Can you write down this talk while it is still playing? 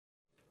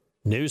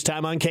News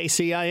time on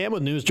KCIM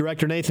with News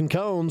Director Nathan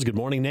Cones. Good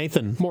morning,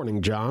 Nathan.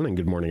 Morning, John, and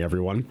good morning,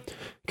 everyone.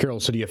 Carroll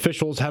City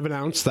officials have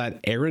announced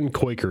that Aaron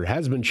Koiker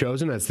has been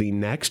chosen as the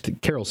next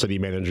Carroll City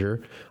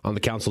manager. On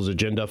the council's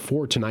agenda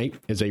for tonight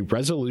is a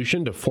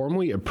resolution to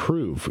formally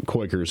approve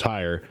Koiker's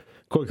hire.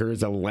 Koiker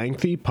has a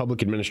lengthy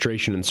public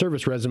administration and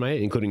service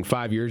resume, including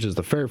 5 years as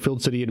the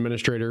Fairfield City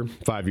Administrator,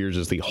 5 years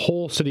as the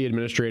Hull City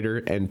Administrator,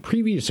 and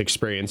previous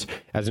experience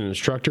as an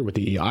instructor with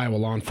the Iowa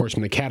Law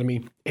Enforcement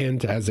Academy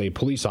and as a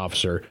police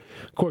officer.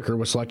 Koiker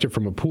was selected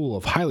from a pool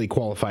of highly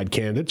qualified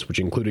candidates, which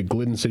included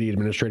Glidden City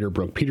Administrator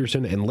Brooke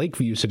Peterson and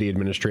Lakeview City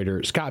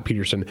Administrator Scott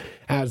Peterson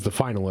as the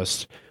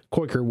finalists.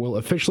 Koiker will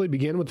officially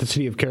begin with the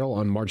City of Carroll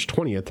on March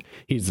 20th.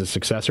 He's the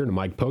successor to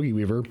Mike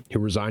Poggeweaver, who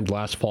resigned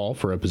last fall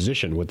for a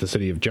position with the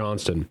City of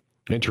Johnston.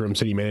 Interim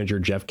City Manager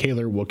Jeff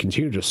Kaler will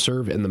continue to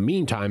serve in the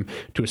meantime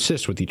to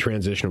assist with the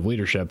transition of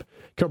leadership.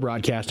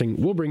 Co-broadcasting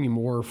will bring you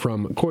more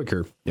from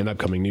Koiker in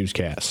upcoming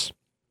newscasts.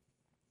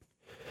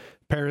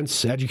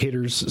 Parents,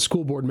 educators,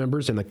 school board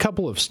members, and a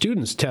couple of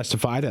students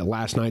testified at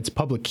last night's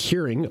public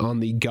hearing on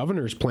the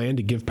governor's plan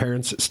to give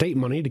parents state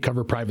money to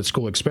cover private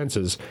school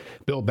expenses.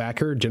 Bill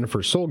backer Jennifer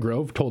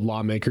Solgrove told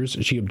lawmakers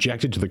she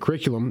objected to the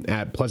curriculum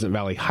at Pleasant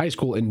Valley High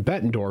School in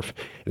Bettendorf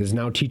and is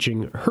now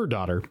teaching her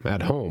daughter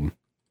at home.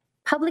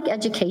 Public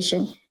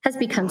education has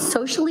become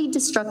socially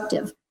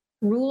destructive,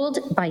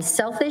 ruled by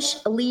selfish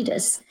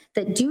elitists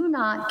that do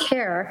not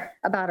care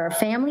about our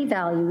family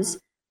values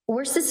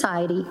or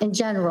society in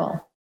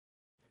general.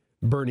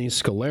 Bernie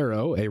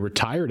Scalero, a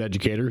retired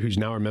educator who's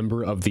now a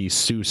member of the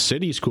Sioux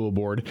City School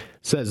Board,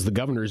 says the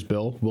governor's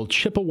bill will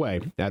chip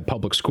away at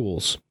public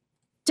schools.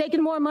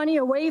 Taking more money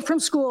away from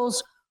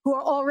schools who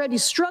are already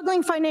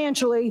struggling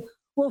financially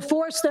will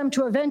force them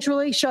to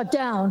eventually shut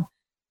down.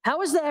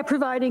 How is that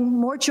providing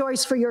more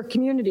choice for your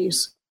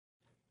communities?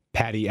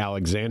 Patty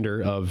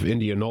Alexander of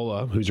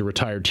Indianola, who's a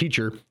retired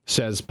teacher,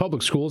 says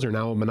public schools are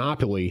now a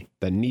monopoly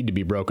that need to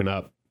be broken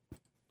up.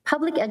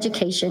 Public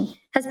education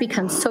has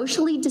become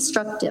socially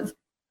destructive,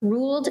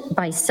 ruled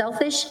by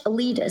selfish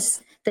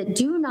elitists that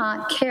do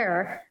not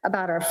care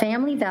about our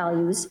family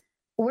values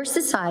or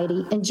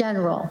society in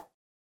general.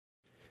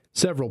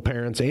 Several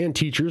parents and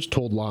teachers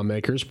told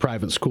lawmakers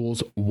private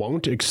schools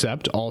won't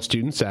accept all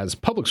students as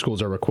public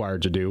schools are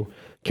required to do.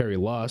 Carrie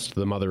Lust,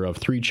 the mother of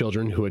 3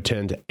 children who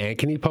attend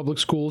Ankeny Public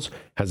Schools,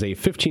 has a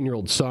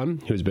 15-year-old son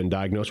who's been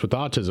diagnosed with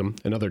autism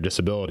and other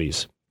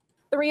disabilities.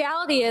 The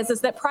reality is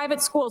that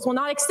private schools will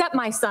not accept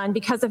my son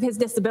because of his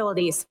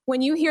disabilities.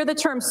 When you hear the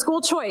term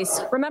school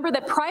choice, remember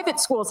that private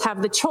schools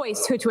have the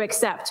choice who to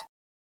accept.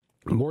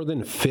 More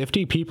than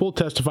 50 people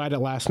testified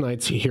at last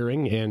night's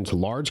hearing, and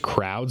large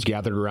crowds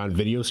gathered around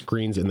video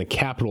screens in the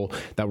Capitol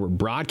that were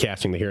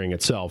broadcasting the hearing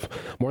itself.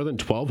 More than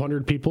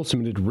 1,200 people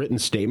submitted written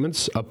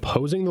statements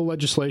opposing the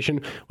legislation,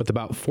 with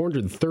about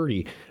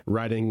 430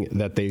 writing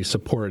that they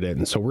supported it.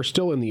 And so we're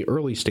still in the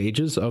early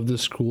stages of the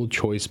school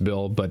choice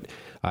bill, but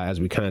as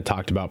we kind of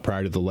talked about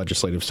prior to the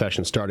legislative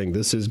session starting,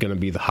 this is going to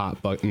be the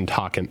hot button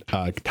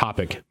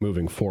topic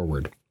moving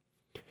forward.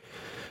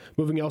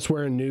 Moving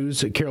elsewhere in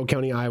news, Carroll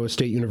County Iowa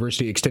State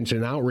University Extension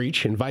and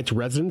Outreach invites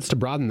residents to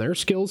broaden their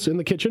skills in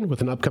the kitchen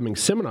with an upcoming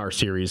seminar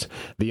series.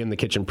 The In the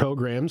Kitchen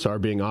programs are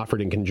being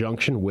offered in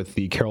conjunction with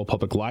the Carroll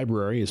Public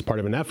Library as part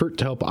of an effort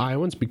to help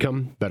Iowans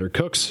become better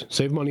cooks,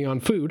 save money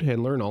on food,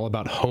 and learn all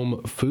about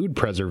home food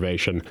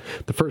preservation.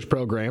 The first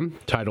program,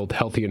 titled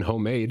Healthy and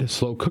Homemade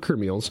Slow Cooker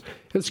Meals,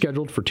 is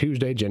scheduled for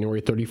Tuesday,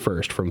 January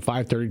 31st from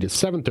 5:30 to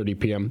 7:30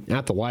 p.m.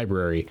 at the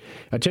library.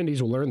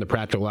 Attendees will learn the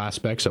practical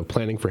aspects of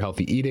planning for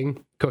healthy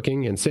eating,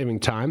 cooking, and saving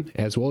time,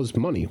 as well as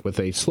money with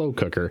a slow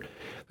cooker.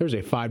 There's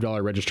a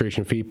 $5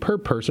 registration fee per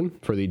person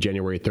for the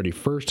January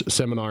 31st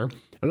seminar.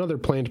 Another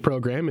planned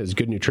program is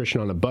Good Nutrition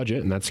on a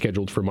Budget, and that's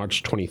scheduled for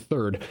March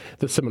 23rd.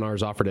 The seminar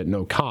is offered at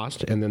no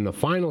cost, and then the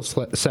final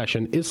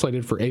session is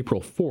slated for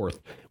April 4th,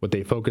 with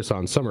a focus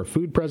on summer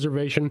food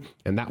preservation,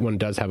 and that one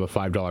does have a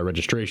 $5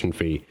 registration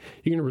fee.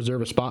 You can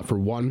reserve a spot for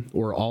one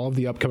or all of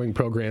the upcoming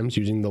programs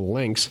using the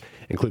links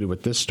included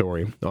with this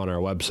story on our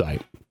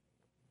website.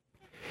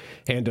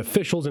 And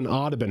officials in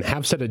Audubon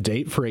have set a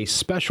date for a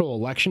special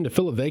election to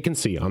fill a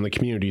vacancy on the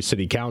community's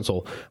city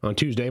council. On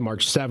Tuesday,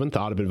 March 7th,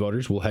 Audubon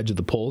voters will head to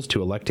the polls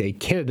to elect a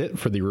candidate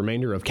for the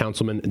remainder of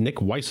Councilman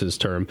Nick Weiss's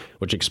term,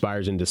 which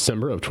expires in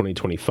December of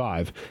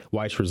 2025.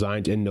 Weiss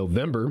resigned in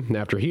November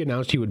after he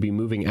announced he would be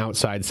moving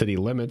outside city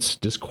limits,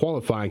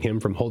 disqualifying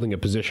him from holding a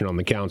position on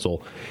the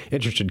council.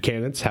 Interested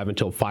candidates have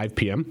until 5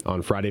 p.m.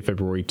 on Friday,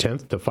 February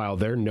 10th to file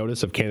their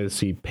notice of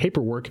candidacy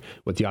paperwork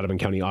with the Audubon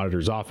County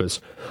Auditor's Office.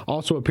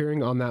 Also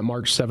appearing on that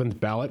March 7th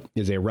ballot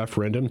is a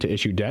referendum to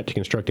issue debt to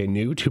construct a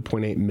new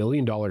 $2.8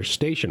 million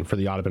station for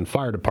the Audubon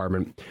Fire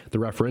Department. The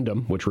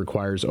referendum, which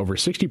requires over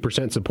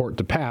 60% support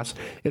to pass,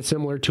 is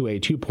similar to a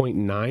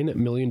 $2.9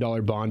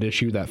 million bond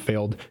issue that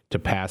failed to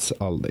pass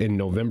in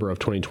November of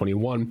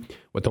 2021,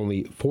 with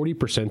only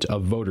 40%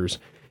 of voters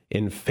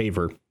in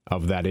favor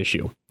of that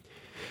issue.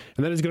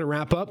 And that is going to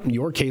wrap up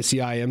your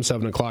KCIM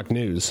 7 o'clock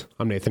news.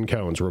 I'm Nathan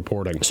Cones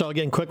reporting. So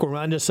again, quick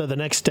reminder of the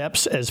next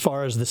steps as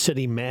far as the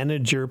city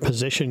manager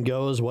position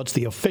goes. What's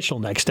the official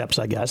next steps,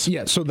 I guess?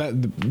 Yeah, so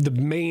that the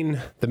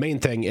main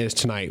thing is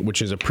tonight,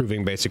 which is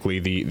approving basically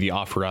the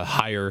offer to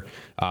hire,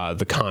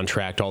 the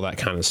contract, all that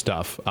kind of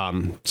stuff.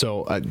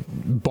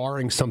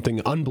 Barring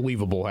something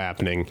unbelievable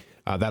happening,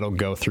 that'll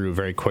go through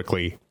very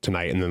quickly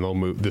tonight, and then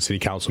the city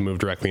council move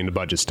directly into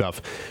budget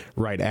stuff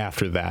right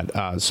after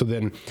that. So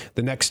then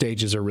the next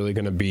stages are really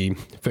going to be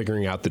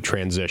figuring out the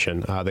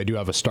transition. They do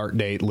have a start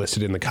date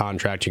listed in the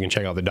contract. You can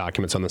check out the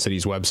documents on the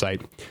city's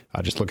website.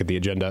 Just look at the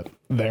agenda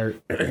there.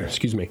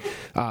 Excuse me.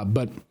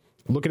 But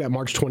looking at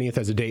March 20th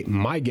as a date,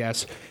 my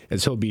guess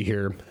is he'll be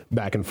here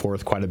back and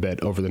forth quite a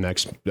bit over the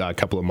next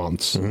couple of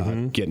months,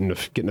 getting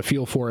a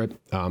feel for it.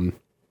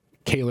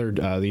 Kaler,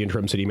 the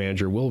interim city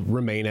manager, will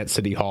remain at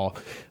City Hall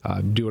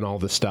doing all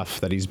the stuff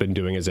that he's been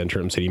doing as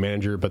interim city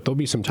manager, but there'll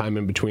be some time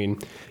in between,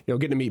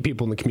 getting to meet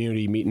people in the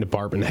community, meeting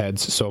department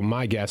heads. So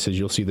my guess is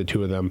you'll see the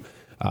two of them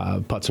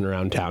putzing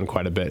around town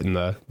quite a bit in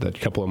the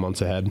couple of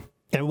months ahead.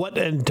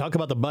 And talk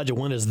about the budget.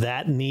 When does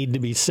that need to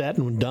be set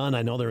and done?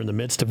 I know they're in the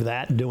midst of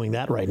that, doing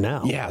that right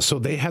now. Yeah, so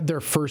they had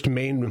their first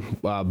main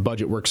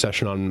budget work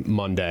session on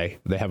Monday.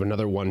 They have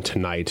another one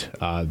tonight,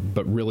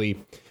 but really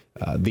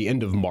the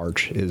end of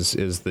March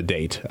is the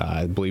date.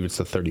 I believe it's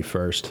the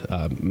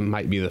 31st,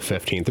 might be the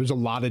 15th. There's a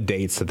lot of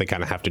dates that they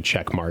kind of have to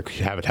check mark.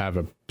 You have to have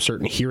a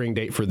certain hearing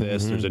date for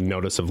this. There's a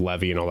notice of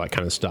levy and all that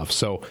kind of stuff.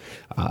 So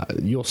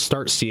you'll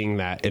start seeing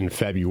that in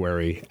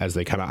February as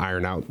they kind of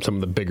iron out some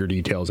of the bigger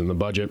details in the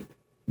budget.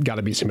 Got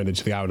to be submitted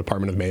to the Iowa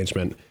Department of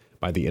Management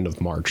by the end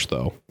of March,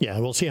 though. Yeah,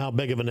 we'll see how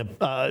big of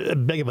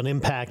an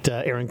impact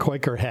Aaron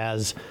Quaker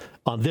has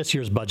on this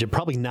year's budget.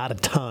 Probably not a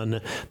ton.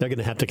 They're going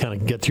to have to kind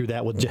of get through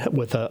that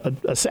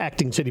with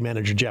acting city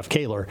manager Jeff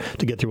Kaler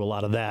to get through a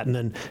lot of that, and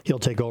then he'll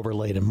take over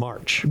late in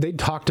March. They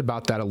talked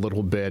about that a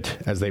little bit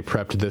as they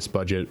prepped this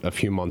budget a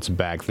few months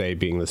back. They,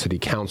 being the city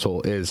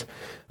council,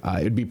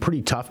 it'd be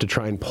pretty tough to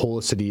try and pull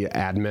a city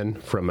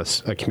admin from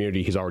a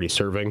community he's already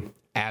serving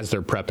as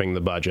they're prepping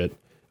the budget.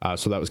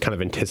 So that was kind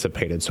of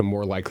anticipated. So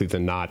more likely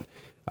than not,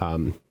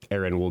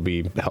 Aaron will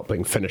be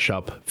helping finish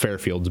up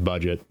Fairfield's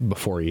budget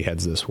before he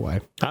heads this way.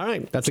 All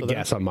right. That's a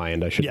guess on my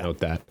end. I should note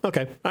that.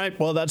 Okay. All right.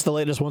 Well, that's the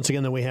latest, once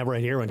again, that we have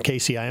right here on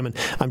KCIM. And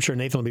I'm sure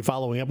Nathan will be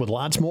following up with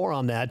lots more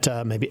on that.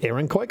 Maybe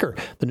Aaron Quaker,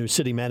 the new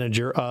city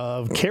manager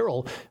of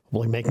Carroll,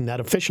 will be making that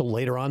official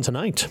later on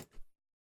tonight.